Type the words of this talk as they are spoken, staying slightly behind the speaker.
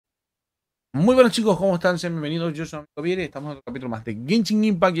Muy buenos chicos, ¿cómo están? Sean bienvenidos, yo soy amigo Viere, estamos en otro capítulo más de Genshin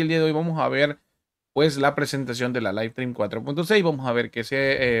Impact y el día de hoy vamos a ver pues la presentación de la Livestream 4.6. Vamos a ver qué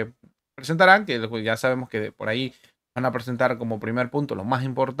se presentarán, que ya sabemos que por ahí van a presentar como primer punto lo más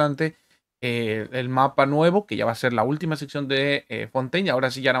importante, el mapa nuevo, que ya va a ser la última sección de Fontaine.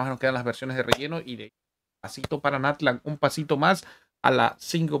 Ahora sí ya nada más nos quedan las versiones de relleno y de pasito para Natlan, un pasito más a la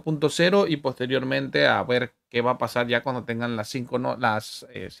 5.0 y posteriormente a ver qué va a pasar ya cuando tengan las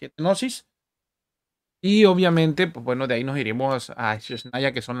 7 gnosis. Y obviamente, pues bueno, de ahí nos iremos a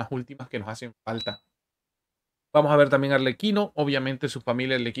Shesnaya, que son las últimas que nos hacen falta. Vamos a ver también a Arlequino. Obviamente su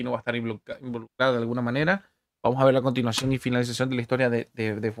familia Arlequino va a estar involucrada de alguna manera. Vamos a ver la continuación y finalización de la historia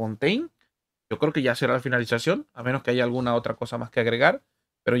de Fontaine. Yo creo que ya será la finalización, a menos que haya alguna otra cosa más que agregar.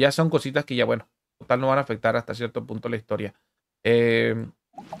 Pero ya son cositas que ya, bueno, total no van a afectar hasta cierto punto la historia. Pues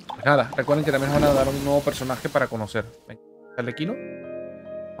nada, recuerden que también nos van a dar un nuevo personaje para conocer. Arlequino.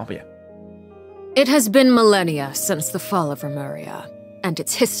 Vamos allá. It has been millennia since the fall of Remuria, and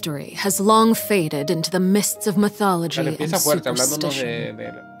its history has long faded into the mists of mythology and superstition.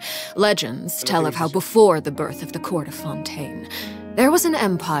 Legends tell of how before the birth of the court of Fontaine, there was an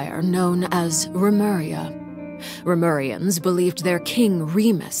empire known as Remuria. Remurians believed their king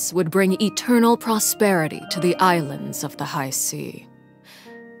Remus would bring eternal prosperity to the islands of the High Sea.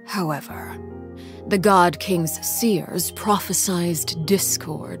 However, the God King's seers prophesied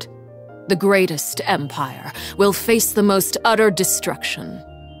discord. The greatest empire will face the most utter destruction,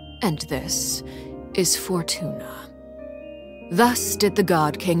 and this is Fortuna. Thus did the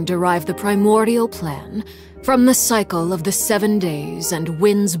God King derive the primordial plan from the cycle of the 7 days and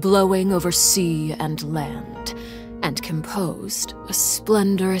winds blowing over sea and land, and composed a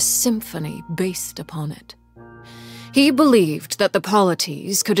splendorous symphony based upon it. He believed that the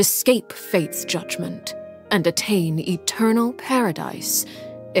polities could escape fate's judgment and attain eternal paradise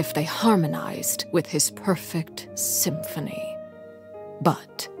if they harmonized with his perfect symphony.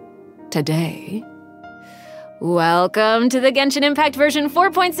 But today... Welcome to the Genshin Impact version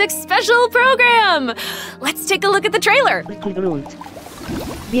 4.6 special program! Let's take a look at the trailer!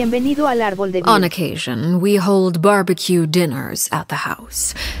 Bienvenido al árbol de vida. On occasion, we hold barbecue dinners at the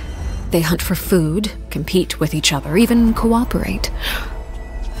house. They hunt for food, compete with each other, even cooperate.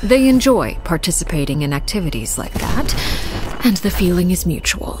 They enjoy participating in activities like that, and the feeling is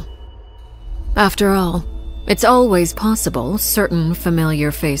mutual. After all, it's always possible certain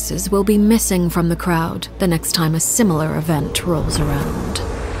familiar faces will be missing from the crowd the next time a similar event rolls around.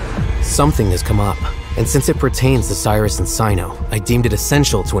 Something has come up, and since it pertains to Cyrus and Sino, I deemed it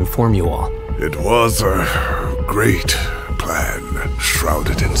essential to inform you all. It was a great plan,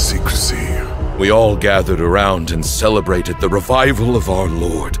 shrouded in secrecy. We all gathered around and celebrated the revival of our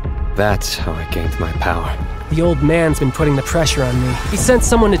Lord. That's how I gained my power. The old man's been putting the pressure on me. He sent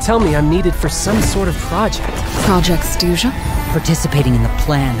someone to tell me I'm needed for some sort of project. Project Stuja? Participating in the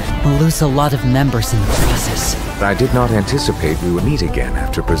plan will lose a lot of members in the process. I did not anticipate we would meet again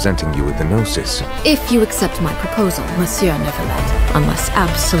after presenting you with the Gnosis. If you accept my proposal, Monsieur Neverlet, unless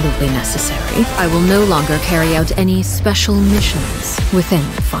absolutely necessary, I will no longer carry out any special missions within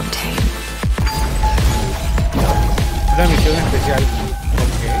Fontaine. La misión especial.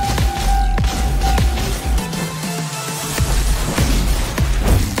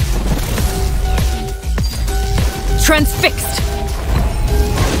 Transfixed!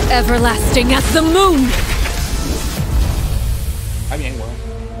 Everlasting as the moon!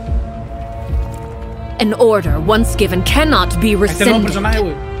 An order once given cannot be rescinded.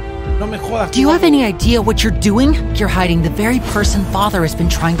 Do you have any idea what you're doing? You're hiding the very person Father has been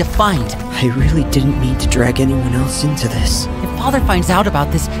trying to find. I really didn't mean to drag anyone else into this. If Father finds out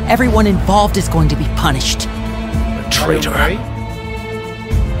about this, everyone involved is going to be punished. A traitor.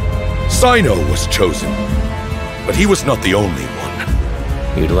 Sino was chosen, but he was not the only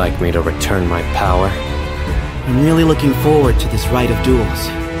one. You'd like me to return my power? I'm really looking forward to this rite of duels.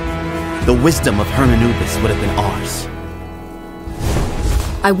 The wisdom of Hermanubis would have been ours.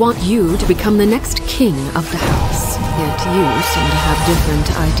 I want you to become the next king of the house, yet you seem to have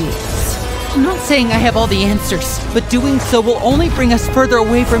different ideas. I'm not saying I have all the answers, but doing so will only bring us further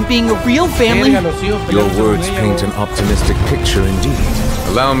away from being a real family. Your words paint an optimistic picture indeed.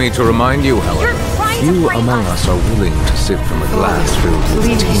 Allow me to remind you, however, few among us are willing to sip from a glass filled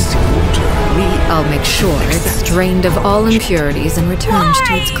with tainted water. I'll make sure it's drained of all impurities and returned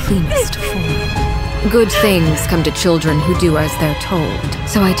to its cleanest form. Good things come to children who do as they're told,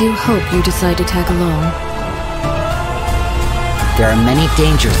 so I do hope you decide to tag along. There are many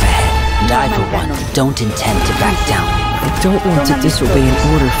dangers ahead, and I, for one, don't intend to back down. I don't want to disobey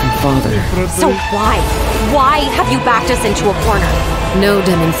an order from Father. So why? Why have you backed us into a corner? No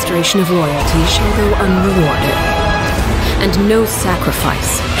demonstration of loyalty shall go unrewarded, and no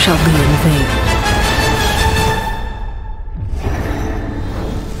sacrifice shall be in vain.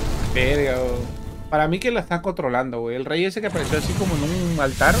 Pero para mí que la están controlando, güey. El rey ese que apareció así como en un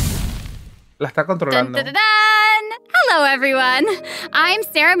altar, la está controlando. Dun, dun, dun, dun. Hello, everyone. I'm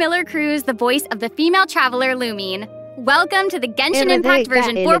Sarah Miller-Cruz, the voice of the female traveler Lumine. Welcome to the Genshin Impact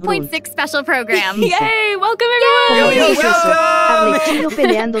version 4.6 special program. Yay! Welcome, everyone!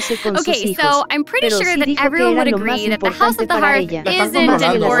 Okay, so I'm pretty sure that everyone would agree that the House of the Hearth isn't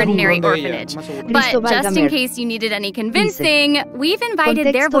an ordinary orphanage. But just in case you needed any convincing, we've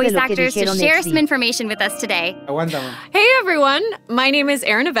invited their voice actors to share some information with us today. Hey, everyone! My name is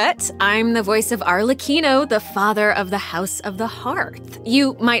Erin Yvette. I'm the voice of Arlecchino, the father of the House of the Hearth.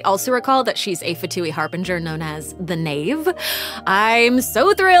 You might also recall that she's a Fatui harbinger known as the Knave. I'm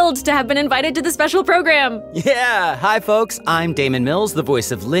so thrilled to have been invited to the special program. Yeah, hi folks, I'm Damon Mills, the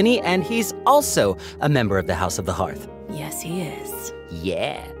voice of Linny, and he's also a member of the House of the Hearth. Yes, he is.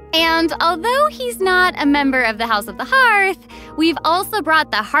 Yeah. And although he's not a member of the House of the Hearth, we've also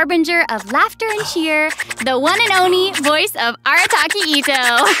brought the harbinger of laughter and cheer, the one and only voice of Arataki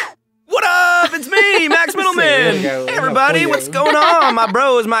Ito. What up? It's me, Max Middleman. Hey, everybody, what's going on? My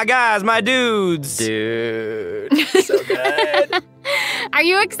bros, my guys, my dudes. Dude, so good. Are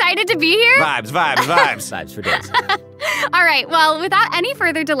you excited to be here? Vibes, vibes, vibes. Vibes for days. All right, well, without any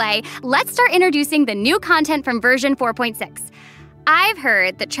further delay, let's start introducing the new content from version 4.6. I've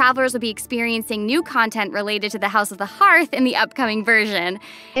heard that travelers will be experiencing new content related to the House of the Hearth in the upcoming version.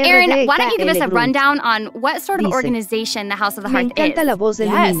 Erin, why don't you give us a rundown on what sort of organization the House of the Hearth is?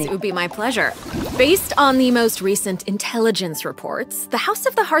 Yes, it would be my pleasure. Based on the most recent intelligence reports, the House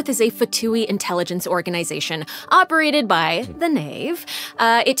of the Hearth is a Fatui intelligence organization operated by the Knave.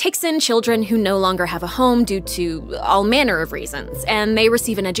 It takes in children who no longer have a home due to all manner of reasons, and they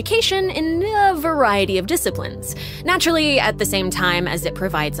receive an education in a variety of disciplines. Naturally, at the same time as it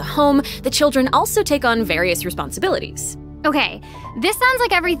provides a home, the children also take on various responsibilities. Okay, this sounds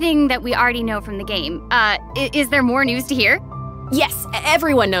like everything that we already know from the game. Is there more news to hear? Yes,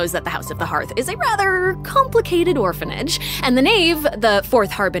 everyone knows that the House of the Hearth is a rather complicated orphanage, and the Knave, the fourth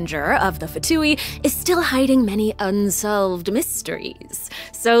harbinger of the Fatui, is still hiding many unsolved mysteries.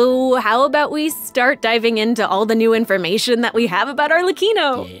 So how about we start diving into all the new information that we have about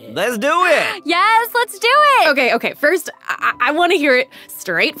Arlecchino? Yeah. Let's do it! Yes, let's do it! Okay, first, I want to hear it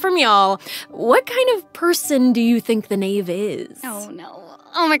straight from y'all. What kind of person do you think the Knave is? Oh, no.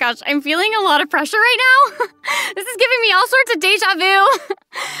 Oh my gosh, I'm feeling a lot of pressure right now. This is giving me all sorts of deja vu.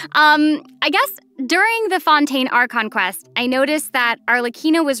 I guess during the Fontaine Archon quest, I noticed that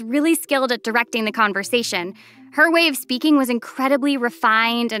Arlecchino was really skilled at directing the conversation. Her way of speaking was incredibly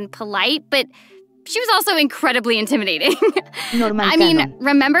refined and polite, but she was also incredibly intimidating. I mean,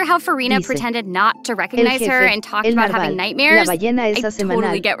 remember how Farina pretended not to recognize her and talked about having nightmares? I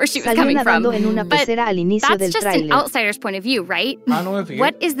totally get where she was coming from. But that's just an outsider's point of view, right?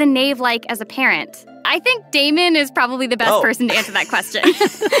 What is the Knave like as a parent? I think Damon is probably the best person to answer that question.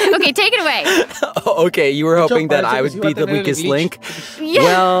 Okay, take it away. Okay, you were hoping that I would be the weakest link? Yeah.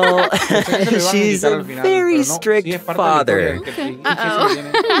 Well, she's a very strict father. Okay.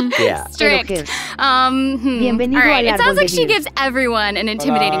 Uh-oh. Yeah. Strict. All right, it sounds like she gives everyone an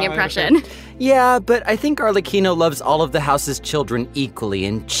intimidating impression. Yeah, but I think Arlecchino loves all of the house's children equally,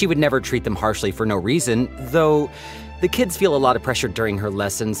 and she would never treat them harshly for no reason, though the kids feel a lot of pressure during her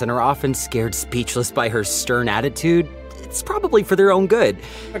lessons and are often scared speechless by her stern attitude. It's probably for their own good.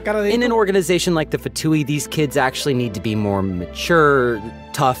 In an organization like the Fatui, these kids actually need to be more mature,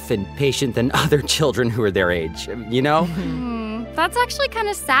 tough, and patient than other children who are their age, you know? That's actually kind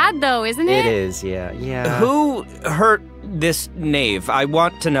of sad, though, isn't it? It is, yeah. Who hurt this Knave? I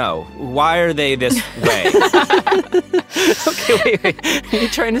want to know. Why are they this way? Okay, wait. Are you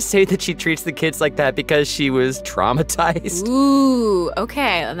trying to say that she treats the kids like that because she was traumatized? Ooh,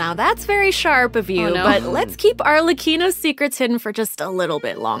 okay. Now that's very sharp of you, but let's keep Arlecchino's secrets hidden for just a little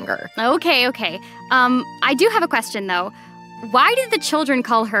bit longer. Okay. I do have a question, though. Why did the children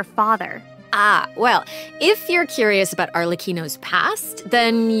call her father? Well, if you're curious about Arlecchino's past,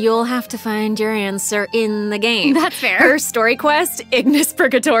 then you'll have to find your answer in the game. That's fair. Her story quest, Ignis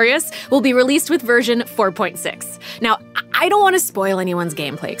Purgatorius, will be released with version 4.6. Now, I don't want to spoil anyone's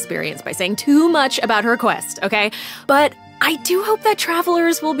gameplay experience by saying too much about her quest, okay? But I do hope that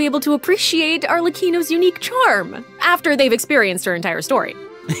travelers will be able to appreciate Arlecchino's unique charm after they've experienced her entire story.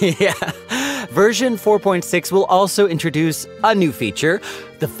 Yeah. Version 4.6 will also introduce a new feature,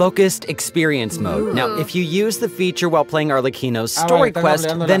 the Focused Experience Mode. Now, if you use the feature while playing Arlecchino's story quest,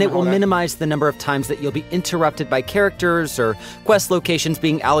 then it will minimize the number of times that you'll be interrupted by characters or quest locations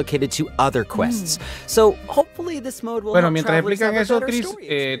being allocated to other quests. So, hopefully this mode will Bueno, mientras explican eso, Chris,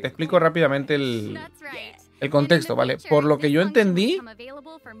 te explico rápidamente el contexto, ¿vale? Por lo que yo entendí,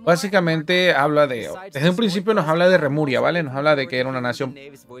 básicamente habla de... Desde un principio nos habla de Remuria, ¿vale? Nos habla de que era una nación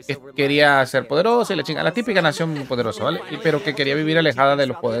que quería ser poderosa y la típica nación poderosa, ¿vale? Pero que quería vivir alejada de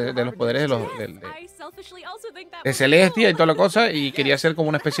los poderes de Celestia y toda la cosa, y quería ser como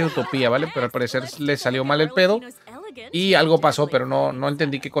una especie de utopía, ¿vale? Pero al parecer le salió mal el pedo y algo pasó, pero no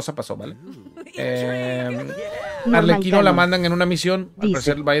entendí qué cosa pasó, ¿vale? Arlecchino la mandan en una misión, al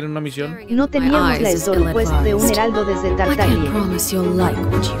parecer va a ir en una misión. No teníamos la Sol Quest de un heraldo desde Tartaglia.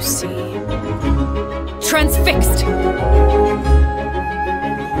 Transfixed.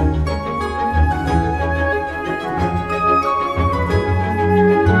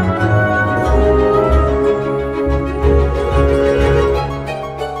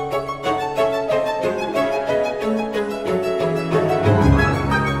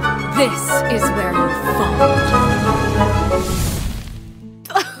 This is where you fall.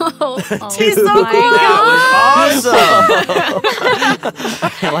 She's so cool. That was awesome.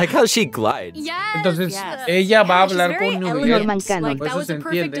 I like how she glides. Entonces, ella va a hablar con Nubiel. Por eso se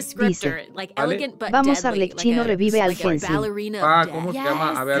entiende. Dice, vamos, Arlecchino revive al Gensin. ¿Cómo se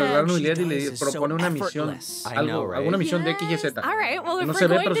llama? A ver, hablar Nubiel y le propone una misión. Alguna misión de X y Z. No se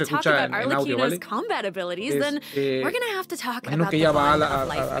ve, pero se escucha en audio, ¿vale? Imagino que ella va a la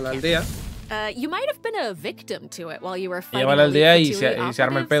aldea. Ella va a la aldea y se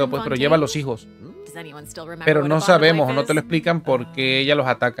arma el pedo, pues, pero lleva a los hijos. Pero no sabemos o no te lo explican por qué ella los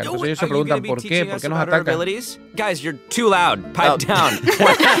ataca. Entonces ellos se preguntan por qué nos atacan. Guys, you're too loud. Pipe down.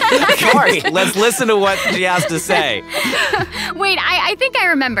 Sorry, let's listen to what she has to say. Wait, I think I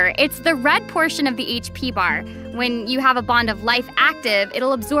remember. It's the red portion of the HP bar. When you have a bond of life active,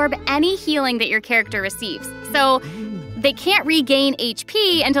 it'll absorb any healing that your character receives. So they can't regain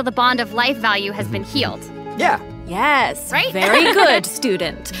HP until the bond of life value has been healed. Yeah. Yes, right? Very good,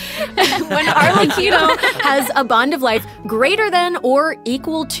 student. When Arlecchino has a bond of life greater than or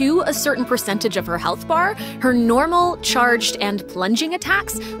equal to a certain percentage of her health bar, her normal, charged, and plunging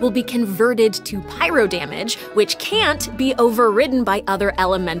attacks will be converted to pyro damage, which can't be overridden by other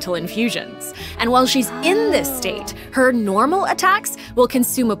elemental infusions. And while she's in this state, her normal attacks will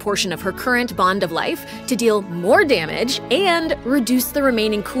consume a portion of her current bond of life to deal more damage and reduce the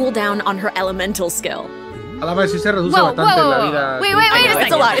remaining cooldown on her elemental skill. A la vez sí se reduce bastante la vida. Wait a second.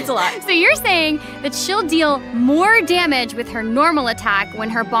 It's a lot. So you're saying that she'll deal more damage with her normal attack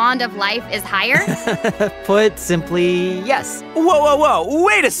when her bond of life is higher? Put simply, yes. Whoa.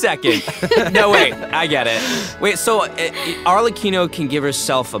 Wait a second. No, wait. I get it. Wait, so Arlecchino can give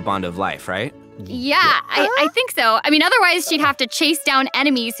herself a bond of life, right? Yeah, I think so. I mean, otherwise she'd have to chase down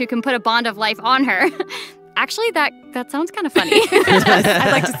enemies who can put a bond of life on her. Actually, that sounds kind of funny.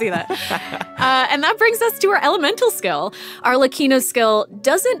 I'd like to see that. And that brings us to our elemental skill. Arlecchino's skill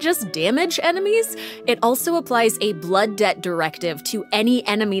doesn't just damage enemies, it also applies a blood debt directive to any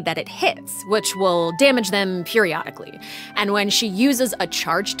enemy that it hits, which will damage them periodically. And when she uses a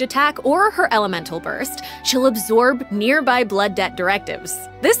charged attack or her elemental burst, she'll absorb nearby blood debt directives.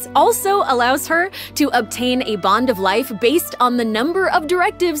 This also allows her to obtain a bond of life based on the number of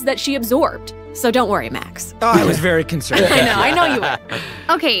directives that she absorbed. So don't worry, Max. Oh, I was very concerned. I know you were.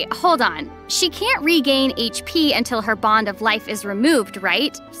 Okay, hold on. She can't regain HP until her bond of life is removed,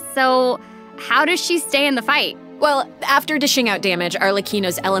 right? So how does she stay in the fight? Well, after dishing out damage,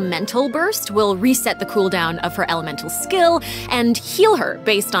 Arlecchino's elemental burst will reset the cooldown of her elemental skill and heal her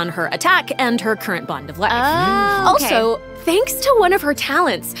based on her attack and her current bond of life. Oh, okay. Also, thanks to one of her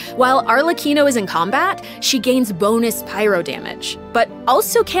talents, while Arlecchino is in combat, she gains bonus pyro damage, but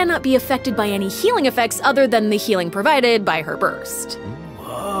also cannot be affected by any healing effects other than the healing provided by her burst.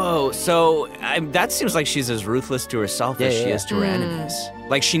 Whoa, so that seems like she's as ruthless to herself as she is to her enemies.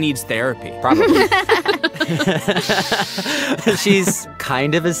 Like she needs therapy. Probably. She's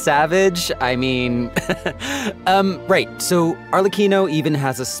kind of a savage. I mean, right. So Arlecchino even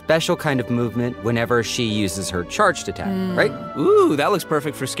has a special kind of movement whenever she uses her charged attack, right? Ooh, that looks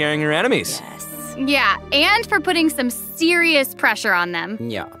perfect for scaring her enemies. Yes. Yeah, and for putting some serious pressure on them.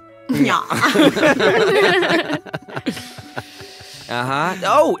 Yeah.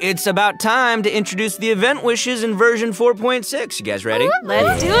 Oh, it's about time to introduce the event wishes in version 4.6. You guys ready?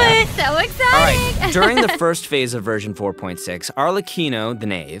 Let's do it. So exciting. All right. During the first phase of version 4.6, Arlecchino, the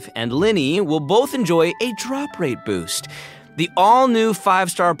knave, and Linny will both enjoy a drop rate boost. The all-new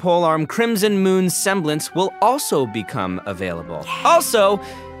 5-star polearm Crimson Moon Semblance will also become available. Yeah. Also,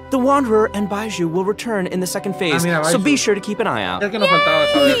 the Wanderer and Baiju will return in the second phase, so be sure to keep an eye out.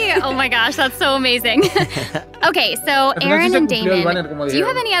 Yay! Oh my gosh, that's so amazing. Okay, so Aaron and Damon, do you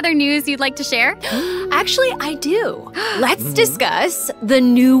have any other news you'd like to share? Actually, I do. Let's discuss the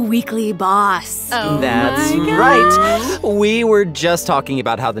new weekly boss. Oh, that's right. We were just talking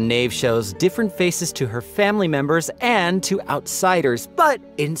about how the knave shows different faces to her family members and to outsiders, but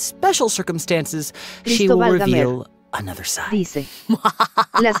in special circumstances, she will reveal another side. Dice.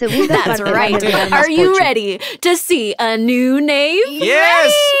 La segunda That's right. Are you ready to see a new knave?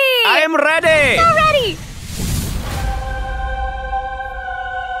 Yes! Ready! I am ready! So ready!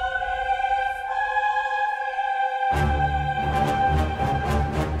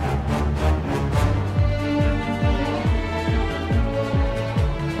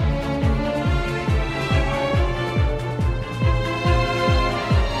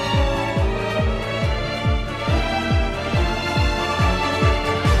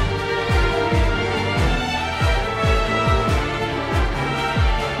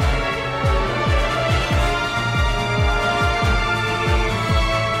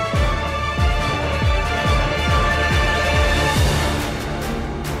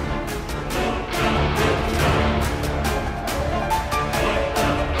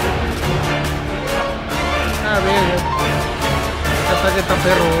 Está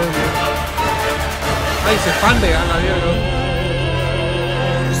perro. Ay, se expande a la mierda.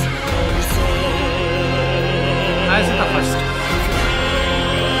 Ese está fácil.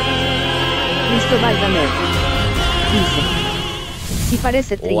 Cristo válgame. Dice. Si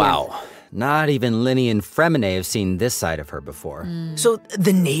parece trillado. Wow. Not even Linny and Fremine have seen this side of her before. So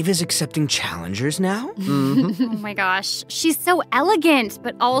the knave is accepting challengers now? Oh my gosh, she's so elegant,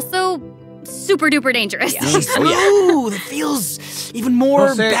 but also super duper dangerous. Yeah. She's smooth. It feels even more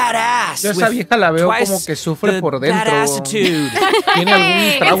badass. Yo esa vieja la veo como que sufre por dentro. That attitude. Tiene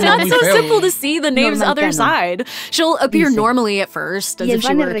algún trauma it's not muy so feo. simple to see the knave's other side. She'll appear normally at first, as if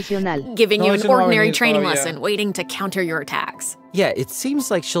she were giving you an ordinary training lesson, waiting to counter your attacks. Yeah, it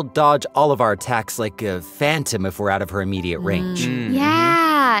seems like she'll dodge all of our attacks like a phantom if we're out of her immediate range.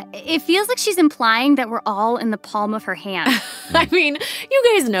 Yeah, it feels like she's implying that we're all in the palm of her hand. I mean, you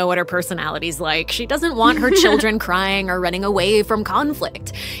guys know what her personality's like. She doesn't want her children crying or running away from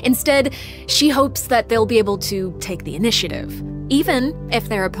conflict. Instead, she hopes that they'll be able to take the initiative, even if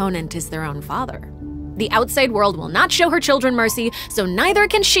their opponent is their own father. The outside world will not show her children mercy, so neither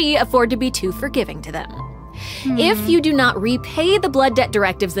can she afford to be too forgiving to them. If you do not repay the blood debt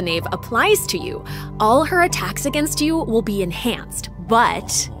directives the knave applies to you, all her attacks against you will be enhanced.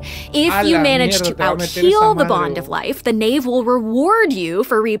 But if you manage to out-heal the bond of life, the knave will reward you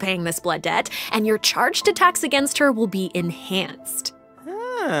for repaying this blood debt, and your charged attacks against her will be enhanced.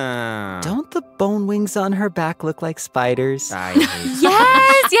 Don't the bone wings on her back look like spiders?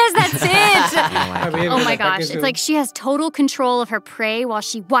 Yes, that's it. Oh my gosh, it's like she has total control of her prey while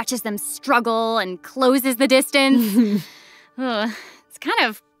she watches them struggle and closes the distance. It's kind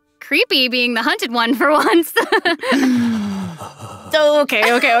of creepy being the hunted one for once. Okay.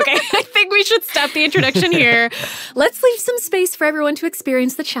 I think we should stop the introduction here. Let's leave some space for everyone to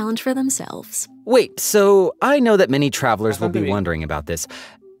experience the challenge for themselves. Wait, so I know that many travelers will be wondering about this.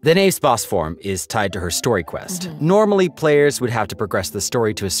 The knave's boss form is tied to her story quest. Normally, players would have to progress the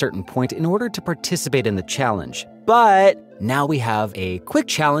story to a certain point in order to participate in the challenge. But now we have a quick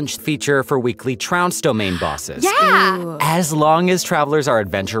challenge feature for weekly Trounce domain bosses. Yeah! Ooh. As long as travelers are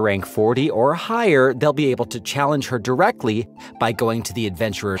adventure rank 40 or higher, they'll be able to challenge her directly by going to the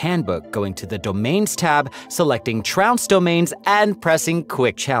Adventurer Handbook, going to the Domains tab, selecting Trounce domains, and pressing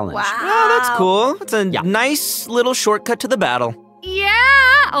Quick Challenge. Wow! Oh, that's cool. It's a nice little shortcut to the battle. Yeah!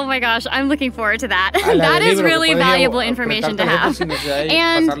 Oh my gosh, I'm looking forward to that. That is really valuable information to have.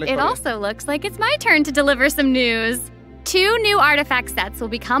 And it also looks like it's my turn to deliver some news. 2 new artifact sets will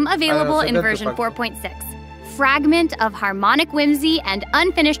become available in version 4.6. Fragment of Harmonic Whimsy and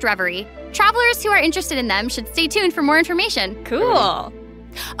Unfinished Reverie. Travelers who are interested in them should stay tuned for more information. Cool.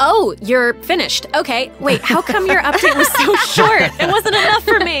 Oh, you're finished. Okay, wait, how come your update was so short? It wasn't enough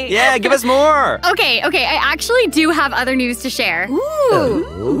for me. Yeah, give us more. Okay, I actually do have other news to share.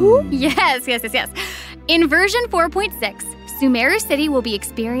 Ooh. Yes. In version 4.6, Sumeru City will be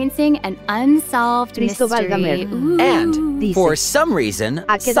experiencing an unsolved mystery. And for some reason,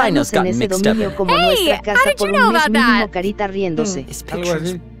 Sino's gotten mixed up. Hey, how did you know about that? His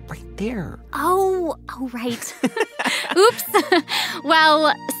picture's right there. Oh, Oh, right. Oops.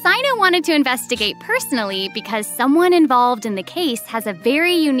 Well, Sino wanted to investigate personally because someone involved in the case has a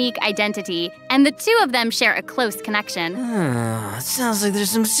very unique identity, and the two of them share a close connection. It sounds like there's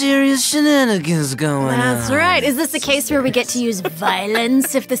some serious shenanigans going on. That's right. Is this a case where we get to use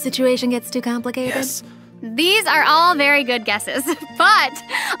violence if the situation gets too complicated? Yes. These are all very good guesses, but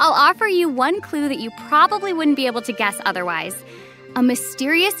I'll offer you one clue that you probably wouldn't be able to guess otherwise. A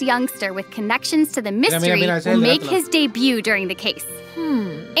mysterious youngster with connections to the mystery will make his debut during the case.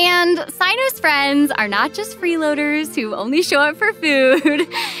 And Sino's friends are not just freeloaders who only show up for food.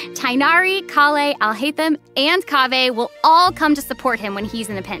 Tainari, Kale, Alhaitham, and Kaveh will all come to support him when he's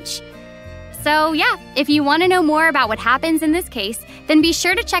in a pinch. So yeah, if you want to know more about what happens in this case, then be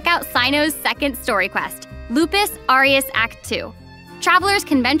sure to check out Sino's second story quest, Lupus Aureus Act 2. Travelers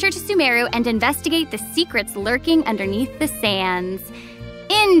can venture to Sumeru and investigate the secrets lurking underneath the sands.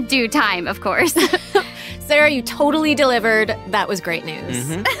 In due time, of course. Sarah, you totally delivered. That was great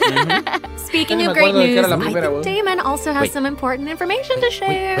news. Speaking of great news, I think Damon also has some important information to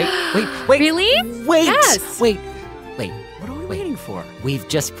share. Wait. Really? Wait. Yes. Wait. What are we waiting for? We've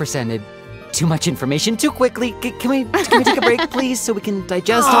just presented too much information too quickly. Can we take a break, please, so we can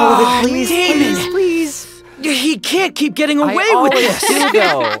digest all of it, please? Damon. Please. He can't keep getting away with this.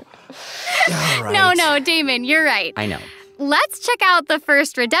 No, Damon, you're right. I know. Let's check out the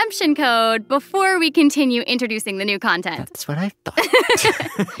first redemption code before we continue introducing the new content. That's what I thought.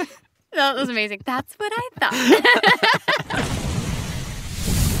 That was amazing. That's what I thought.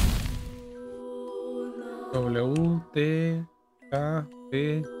 W, T, K,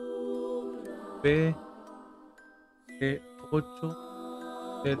 P, P, E,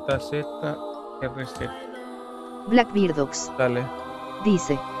 8, Z, Z, R, Z. BLACKBIRDXU. Dale.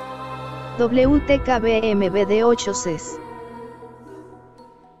 Dice WTKBMBD8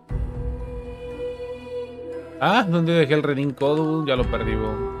 Ah, ¿dónde dejé el reading code? Ya lo perdí,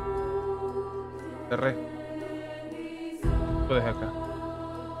 bo. Cerré. Lo dejé acá.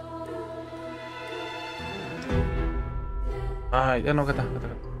 Ay, ya no, acá está.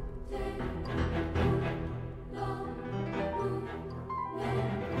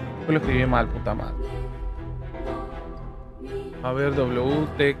 Yo lo escribí mal, puta madre. A ver,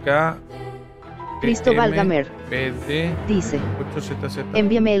 WTK. Cristóbal Gamer dice: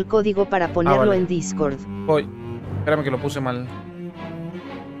 envíame el código para ponerlo en Discord. Voy. Espérame que lo puse mal.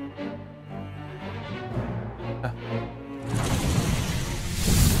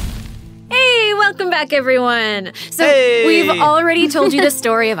 Hey, welcome back, everyone. So we've already told you the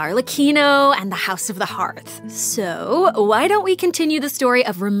story of Arlecchino and the House of the Hearth. So why don't we continue the story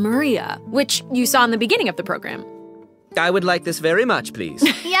of Remuria, which you saw in the beginning of the program? I would like this very much, please.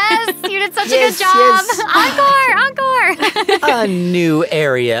 Yes, you did such a good job. Encore. A new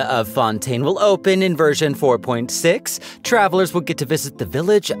area of Fontaine will open in version 4.6. Travelers will get to visit the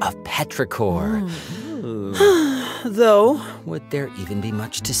village of Petrichor. Though, would there even be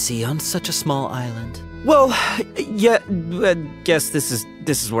much to see on such a small island? Well, yeah, I guess this is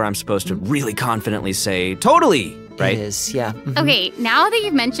where I'm supposed to really confidently say totally, right? It is, yeah. Okay, now that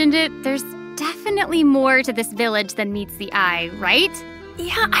you've mentioned it, there's definitely more to this village than meets the eye, right?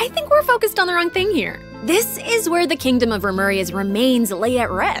 Yeah, I think we're focused on the wrong thing here. This is where the kingdom of Remuria's remains lay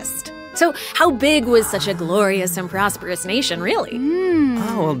at rest. So how big was such a glorious and prosperous nation, really?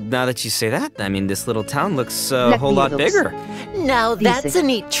 Oh, well, now that you say that, I mean, this little town looks a whole lot bigger. Now that's a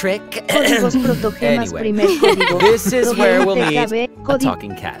neat trick. Anyway, this is where we'll meet a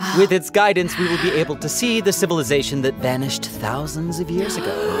talking cat. With its guidance, we will be able to see the civilization that vanished thousands of years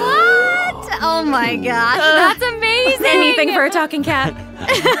ago. What? Oh my gosh, that's amazing! Anything for a talking cat.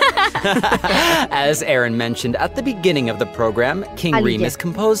 As Aaron mentioned at the beginning of the program, King Remus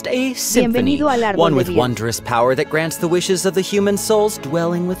composed a symphony, one with wondrous power that grants the wishes of the human souls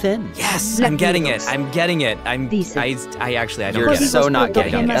dwelling within. Yes, I'm getting it. I don't You're get it. so not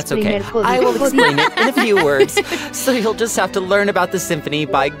getting it. That's okay. I will explain it in a few words. So you'll just have to learn about the symphony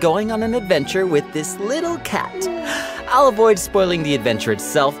by going on an adventure with this little cat. I'll avoid spoiling the adventure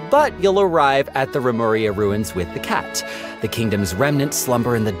itself, but you'll arrive at the Remuria ruins with the cat. The kingdom's remnants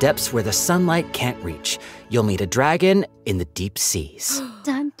slumber in the depths where the sunlight can't reach. You'll meet a dragon in the deep seas.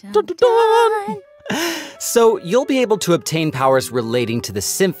 Dun, dun, dun, dun. So you'll be able to obtain powers relating to the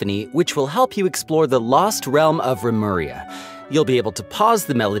symphony, which will help you explore the lost realm of Remuria. You'll be able to pause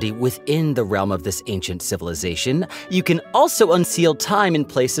the melody within the realm of this ancient civilization. You can also unseal time in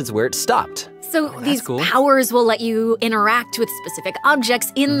places where it stopped. So these powers will let you interact with specific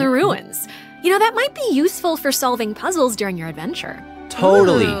objects in the ruins. You know, that might be useful for solving puzzles during your adventure.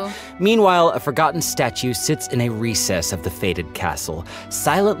 Totally. Ooh. Meanwhile, a forgotten statue sits in a recess of the fated castle,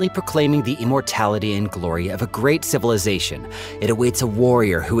 silently proclaiming the immortality and glory of a great civilization. It awaits a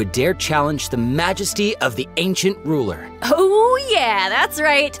warrior who would dare challenge the majesty of the ancient ruler. Oh yeah, that's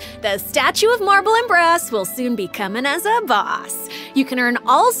right. The statue of marble and brass will soon be coming as a boss. You can earn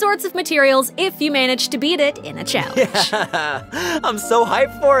all sorts of materials if you manage to beat it in a challenge. Yeah, I'm so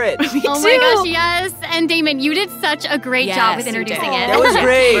hyped for it. Me oh too. my gosh, yes. And Damon, you did such a great job with introducing it. That was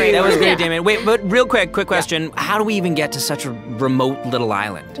great. That was great, Damon. Wait, but real quick question. How do we even get to such a remote little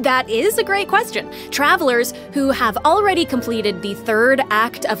island? That is a great question. Travelers who have already completed the 3rd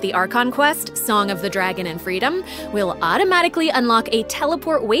act of the Archon quest, Song of the Dragon and Freedom, will automatically unlock a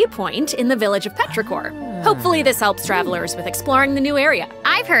teleport waypoint in the village of Petrichor. Hopefully this helps travelers with exploring the new area.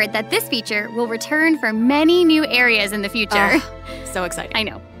 I've heard that this feature will return for many new areas in the future. So exciting. I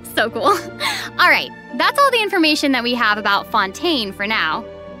know. So cool. All right, that's all the information that we have about Fontaine for now.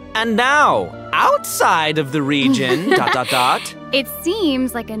 And now, outside of the region, ... It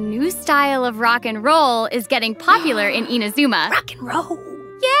seems like a new style of rock and roll is getting popular in Inazuma. Rock and roll.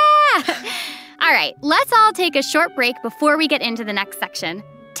 Yeah! All right, let's all take a short break before we get into the next section.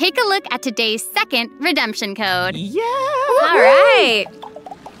 Take a look at today's 2nd redemption code. Yeah! All right.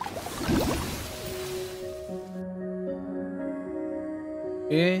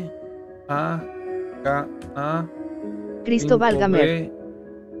 Cristo válgame.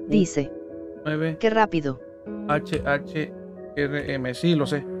 Dice. 9. Qué rápido. HRM. Sí, lo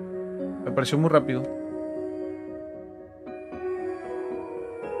sé. Me pareció muy rápido.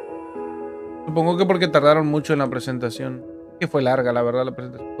 Supongo que porque tardaron mucho en la presentación. Que fue larga, la verdad, la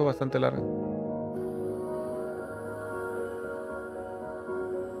presentación fue bastante larga.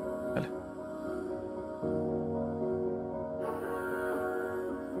 Vale.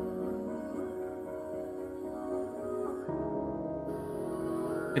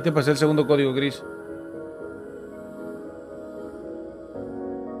 Este pasé el segundo código gris.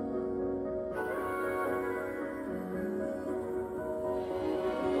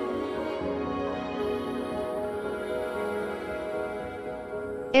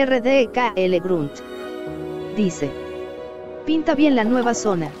 RDKL Grunt. Dice. Pinta bien la nueva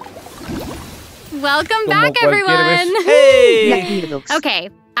zona. Welcome back, everyone! Hey! Okay,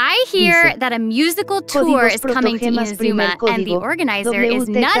 I hear that a musical tour is coming to Inazuma, and the organizer is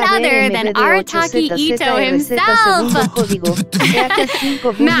none other than Arataki Ito himself!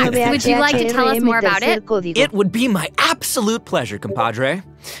 Max, would you like to tell us more about it? It would be my absolute pleasure, compadre.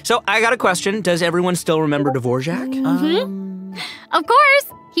 So, I got a question. Does everyone still remember Dvorak? Of course!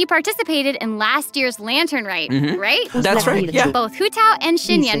 He participated in last year's Lantern Rite, right? That's right, yeah. Both Hu Tao and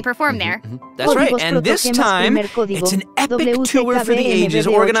Shinyan performed there. That's right, and this time, it's an epic tour for the ages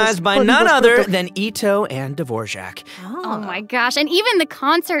organized by none other than Ito and Dvorak. Oh my gosh, and even the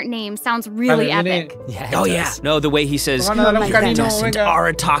concert name sounds really epic. Yeah, oh yeah, no, the way he says, Descent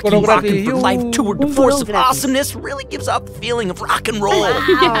Arataki Rockin' for Life Tour, the force of awesomeness really gives out the feeling of rock and roll.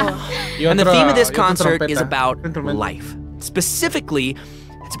 Wow. And the theme of this concert is about life. Specifically,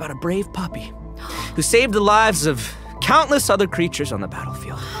 it's about a brave puppy who saved the lives of countless other creatures on the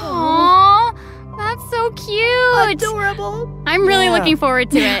battlefield. Aww, that's so cute. Adorable. I'm really looking forward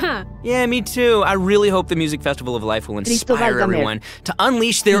to it. Yeah, me too. I really hope the Music Festival of Life will inspire everyone to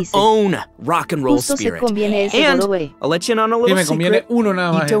unleash their own rock and roll spirit. And I'll let you in on a little secret.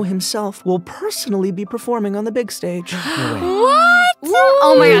 Ito himself will personally be performing on the big stage. What?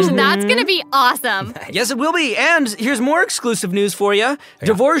 Oh my gosh, that's gonna be awesome. Yes, it will be. And here's more exclusive news for you.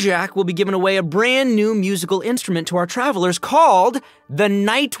 Dvorak will be giving away a brand new musical instrument to our travelers called the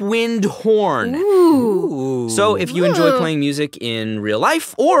Nightwind Horn. Ooh. So if you enjoy playing music in real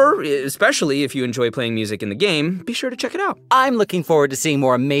life, or especially if you enjoy playing music in the game, be sure to check it out. I'm looking forward to seeing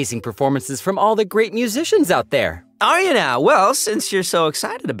more amazing performances from all the great musicians out there. Are you now? Well, since you're so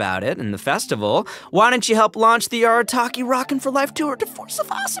excited about it and the festival, why don't you help launch the Arataki Rockin' for Life Tour to Force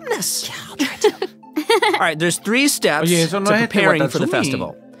of Awesomeness? Yeah, I'll try to. All right, there's 3 steps to preparing for the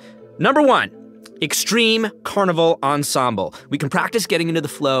festival. Number 1, Extreme Carnival Ensemble. We can practice getting into the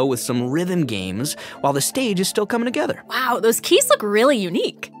flow with some rhythm games while the stage is still coming together. Wow, those keys look really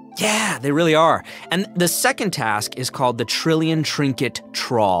unique. Yeah, they really are. And the second task is called the Trillion Trinket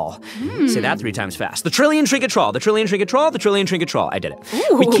Trawl. Say that 3 times fast. The Trillion Trinket Trawl, the Trillion Trinket Trawl, the Trillion Trinket Trawl. I did it.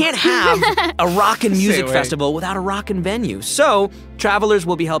 Ooh. We can't have a rockin' music festival without a rockin' venue. So, travelers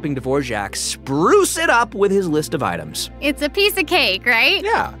will be helping Dvorak spruce it up with his list of items. It's a piece of cake, right?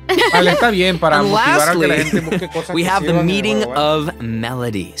 Yeah. And lastly, we have the meeting of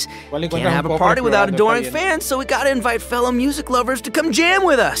melodies. Can't have a party without adoring fans, so we gotta invite fellow music lovers to come jam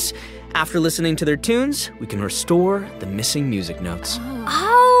with us. After listening to their tunes, we can restore the missing music notes.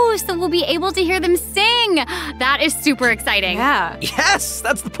 Oh, so we'll be able to hear them sing. That is super exciting. Yeah. Yes,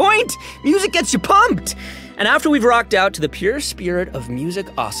 that's the point. Music gets you pumped. And after we've rocked out to the pure spirit of music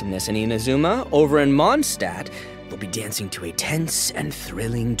awesomeness in Inazuma, over in Mondstadt, we'll be dancing to a tense and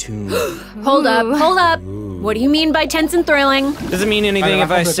thrilling tune. Hold up. What do you mean by tense and thrilling? Does it mean anything if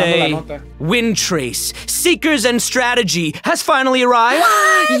I say Wind Trace, Seekers and Strategy has finally arrived?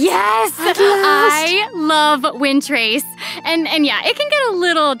 Yes! I love Wind Trace. And yeah, it can get a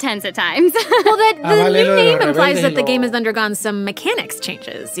little tense at times. Well, the new name implies that the game has undergone some mechanics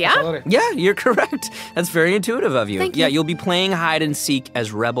changes, yeah? Yeah, you're correct. That's very intuitive of you. Thank Yeah, you. you'll be playing hide and seek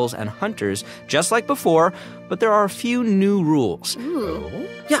as rebels and hunters, just like before, but there are a few new rules. Ooh.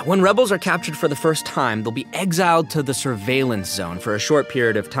 Yeah, when rebels are captured for the first time, they'll be exiled to the surveillance zone for a short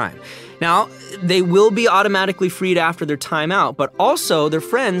period of time. Now, they will be automatically freed after their time out, but also their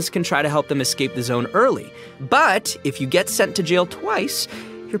friends can try to help them escape the zone early. But if you get sent to jail twice,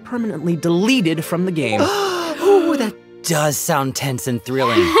 you're permanently deleted from the game. Ooh, that does sound tense and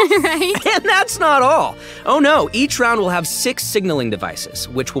thrilling. Right? And that's not all. Oh no, each round will have 6 signaling devices,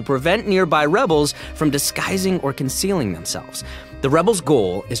 which will prevent nearby rebels from disguising or concealing themselves. The rebels'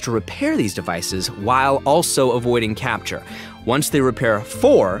 goal is to repair these devices while also avoiding capture. Once they repair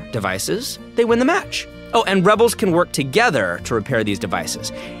 4 devices, they win the match. Oh, and rebels can work together to repair these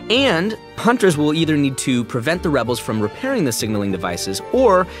devices. And hunters will either need to prevent the rebels from repairing the signaling devices,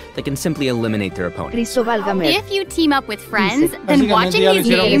 or they can simply eliminate their opponents. If you team up with friends, then watching these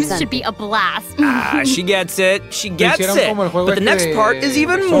games should be a blast. She gets it. She gets it. But the next part is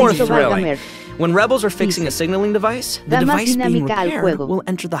even more thrilling. When rebels are fixing a signaling device, the device being repaired will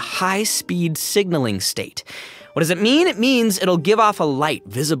enter the high-speed signaling state. What does it mean? It means it'll give off a light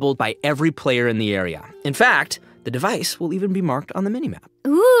visible by every player in the area. In fact, the device will even be marked on the minimap.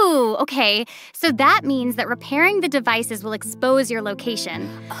 Ooh, okay. So that means that repairing the devices will expose your location.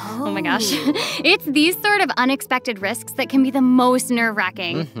 Oh my gosh. It's these sort of unexpected risks that can be the most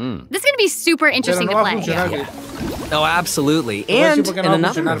nerve-wracking. This is going to be super interesting to play. Oh, absolutely. And in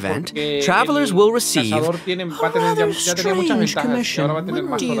another event, travelers will receive a rather strange commission.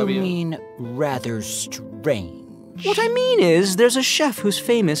 What do you mean, rather strange? What I mean is, there's a chef who's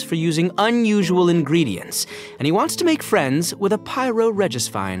famous for using unusual ingredients, and he wants to make friends with a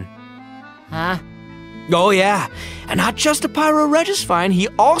pyro-regisvine. Huh? Oh yeah, and not just a pyro-regisvine, he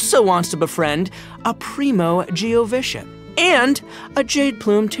also wants to befriend a primo geovishap, and a jade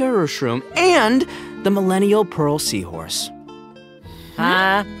plume terror shroom, and the millennial pearl seahorse.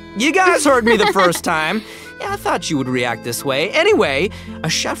 Huh? You guys heard me the first time. Yeah, I thought you would react this way. Anyway, a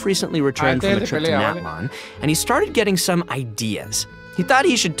chef recently returned from a trip to Natlan, and he started getting some ideas. He thought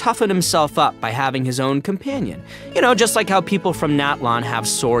he should toughen himself up by having his own companion. You know, just like how people from Natlan have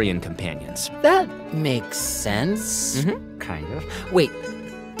Saurian companions. That makes sense. Kind of. Wait,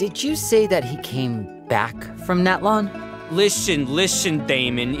 did you say that he came back from Natlan? Listen,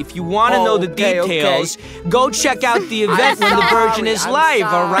 Damon. If you want to know the details, go check out the event when the Virgin is live,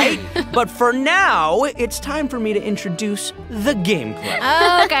 all right? But for now, it's time for me to introduce the gameplay.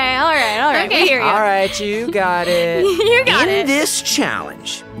 Okay, all right. Okay. We hear you. All right, you got it. You got it. In this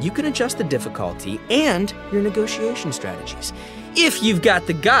challenge, you can adjust the difficulty and your negotiation strategies. If you've got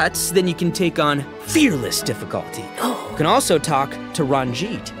the guts, then you can take on fearless difficulty. You can also talk to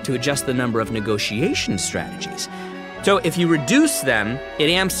Ranjit to adjust the number of negotiation strategies. So if you reduce them, it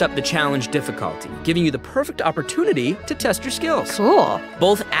amps up the challenge difficulty, giving you the perfect opportunity to test your skills. Cool.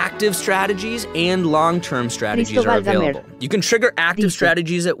 Both active strategies and long-term strategies are available. You can trigger active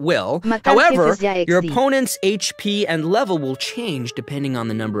strategies at will. However, your opponent's HP and level will change depending on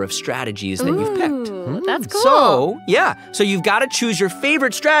the number of strategies that you've picked. That's cool. So you've got to choose your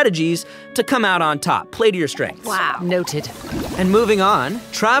favorite strategies to come out on top. Play to your strengths. Wow. Noted. And moving on,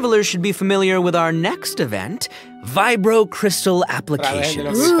 travelers should be familiar with our next event, Vibro Crystal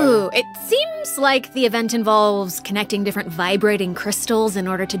Applications. Ooh, it seems like the event involves connecting different vibrating crystals in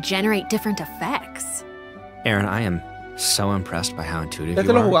order to generate different effects. Aaron, I am so impressed by how intuitive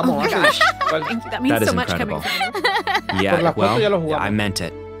you are. Oh my gosh. Thank you. That means so much coming from you. Yeah, well, I meant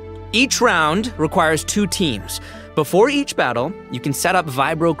it. Each round requires 2 teams. Before each battle, you can set up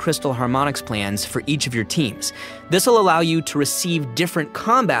Vibro Crystal Harmonics plans for each of your teams. This will allow you to receive different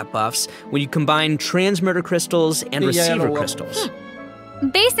combat buffs when you combine transmitter crystals and receiver crystals.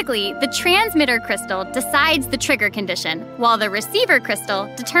 Basically, the transmitter crystal decides the trigger condition, while the receiver crystal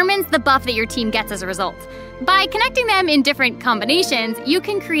determines the buff that your team gets as a result. By connecting them in different combinations, you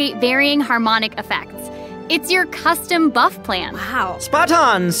can create varying harmonic effects. It's your custom buff plan. Wow. Spot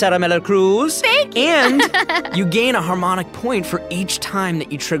on, Sarah Miller Cruz. Thank you. And you gain a harmonic point for each time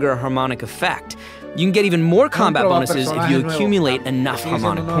that you trigger a harmonic effect. You can get even more combat bonuses if you accumulate enough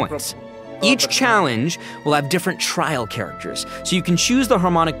harmonic points. Each challenge will have different trial characters, so you can choose the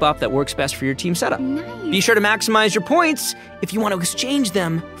harmonic buff that works best for your team setup. Nice. Be sure to maximize your points if you want to exchange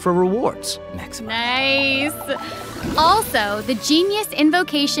them for rewards. Nice. Also, the Genius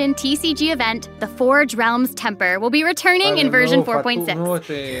Invocation TCG event, the Forge Realms Temper, will be returning in version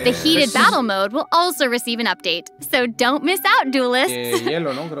 4.6. The Heated Battle mode will also receive an update, so don't miss out, duelists.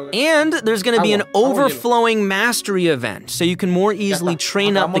 And there's going to be an overflowing mastery event, so you can more easily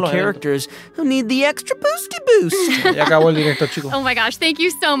train up the characters who need the extra boosty boost. Oh my gosh, thank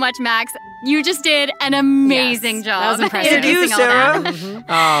you so much, Max. You just did an amazing job. That was impressive. Thank you, Sarah. Oh,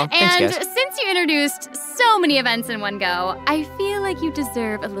 thanks, And guys. since you introduced so many events in one go, I feel like you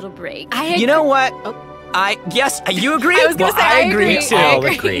deserve a little break. You know what? Yes, you agree? I was going to say, I agree too. I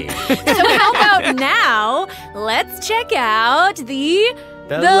agree. So how about now, let's check out the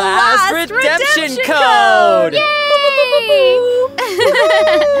last redemption code. Yay!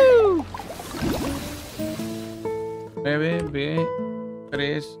 B,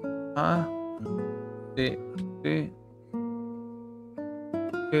 3, A, D, Z,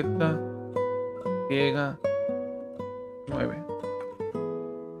 Y, 9.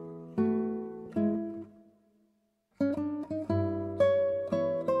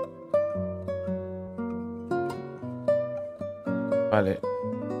 Vale.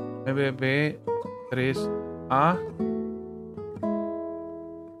 9B 3A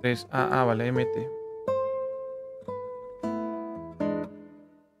 3A, vale, MT.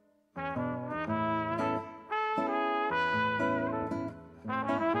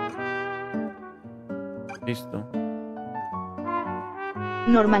 Listo.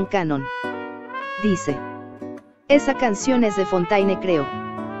 Norman Cannon dice: esa canción es de Fontaine, creo.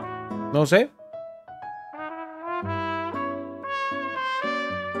 No sé.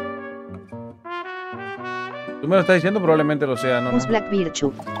 Tú me lo estás diciendo, probablemente lo sea, ¿no?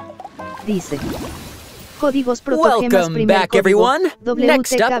 UXBLACKBIRDXU dice: códigos protogemas. Welcome back, everyone.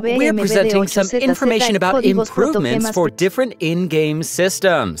 Next up, we're presenting some information about improvements for different in-game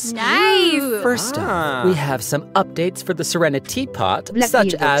systems. Nice. First up, we have some updates for the Serenity Pot,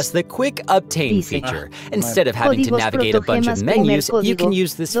 such as the Quick Obtain feature. Instead of having to navigate a bunch of menus, you can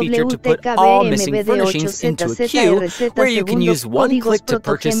use this feature to put all missing furnishings into a queue, where you can use one click to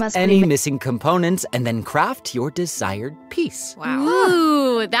purchase any missing components and then craft your desired piece. Wow.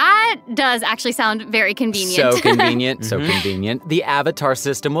 Ooh, that does actually sound very convenient. So convenient, so convenient. The avatar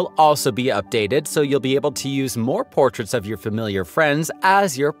system will also be updated, so you'll be able to use more portraits of your familiar friends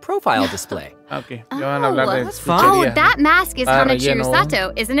as your profile display. Okay, van a hablar de Oh, that mask is Hanachiru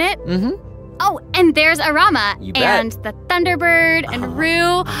Sato, isn't it? Mm-hmm. Oh, and there's Arama, and the Thunderbird, and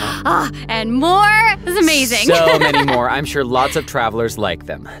Rue, and more. This is amazing. So many more. I'm sure lots of travelers like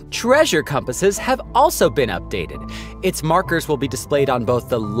them. Treasure compasses have also been updated. Its markers will be displayed on both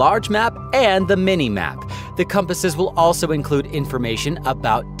the large map and the mini map. The compasses will also include information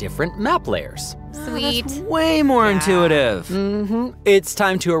about different map layers. Sweet. That's way more intuitive. It's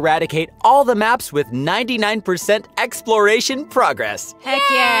time to eradicate all the maps with 99% exploration progress. Heck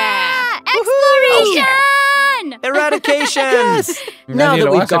yeah! Exploration! Eradication! Yes! Now that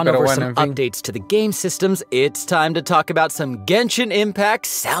we've gone over some updates to the game systems, it's time to talk about some Genshin Impact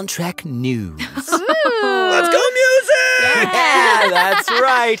soundtrack news. Let's go, music! Yeah, that's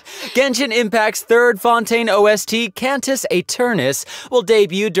right. Genshin Impact's third Fontaine OST, Cantus Aeternus, will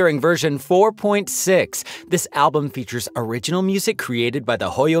debut during version 4.6. This album features original music created by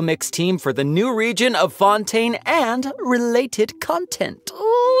the Hoyo Mix team for the new region of Fontaine and related content.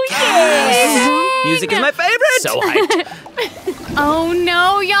 Ooh, yeah! Music is my favorite! So hyped. Oh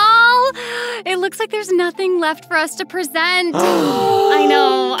no, y'all! It looks like there's nothing left for us to present. I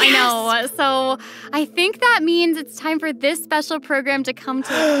know. So I think that means it's time for this special program to come to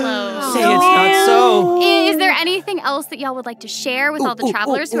a close. Say it's not so. Is there anything else that y'all would like to share with all the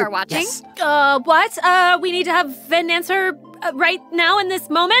travelers who are watching? Yes. What? We need to have an answer right now in this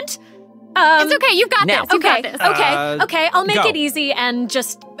moment? It's okay, you've got now. this. Okay, I'll make go. it easy and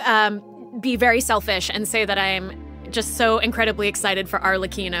just be very selfish and say that I'm just so incredibly excited for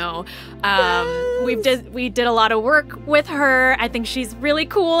Arlecchino. We did a lot of work with her. I think she's really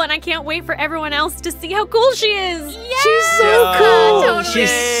cool, and I can't wait for everyone else to see how cool she is. Yeah! She's so cool. Totally.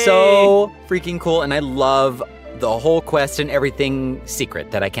 She's so freaking cool, and I love the whole quest and everything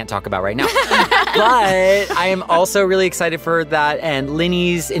secret that I can't talk about right now. But I am also really excited for that and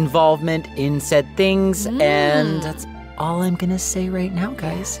Linny's involvement in said things, and that's all I'm gonna say right now,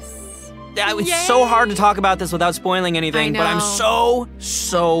 guys. It's so hard to talk about this without spoiling anything, but I'm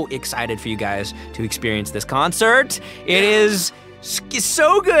so excited for you guys to experience this concert. It is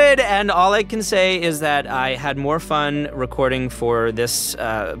so good, and all I can say is that I had more fun recording for this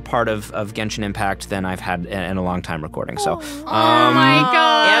part of Genshin Impact than I've had in a long time recording. So, oh my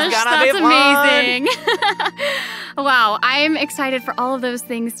gosh, that's amazing. Wow, I'm excited for all of those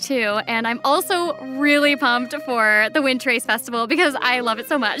things too, and I'm also really pumped for the Wind Trace Festival because I love it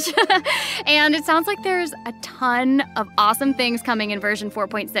so much. And it sounds like there's a ton of awesome things coming in version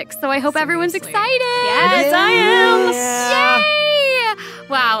 4.6, so I hope everyone's excited. Yes, I am. Yeah. Yay!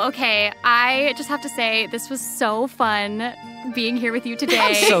 Wow, okay, I just have to say, this was so fun being here with you today.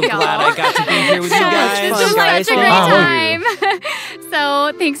 I'm so glad I got to be here with you guys. This was such a great time.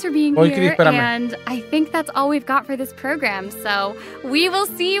 So thanks for being here, and I think that's all we've got for this program. So we will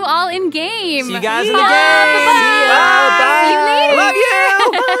see you all in game. See you guys in the game. Bye. See you later. Love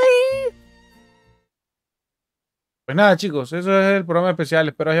you. Bye. Pues nada, chicos, eso es el programa especial.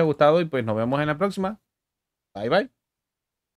 Espero os haya gustado y pues nos vemos en la próxima. Bye, bye.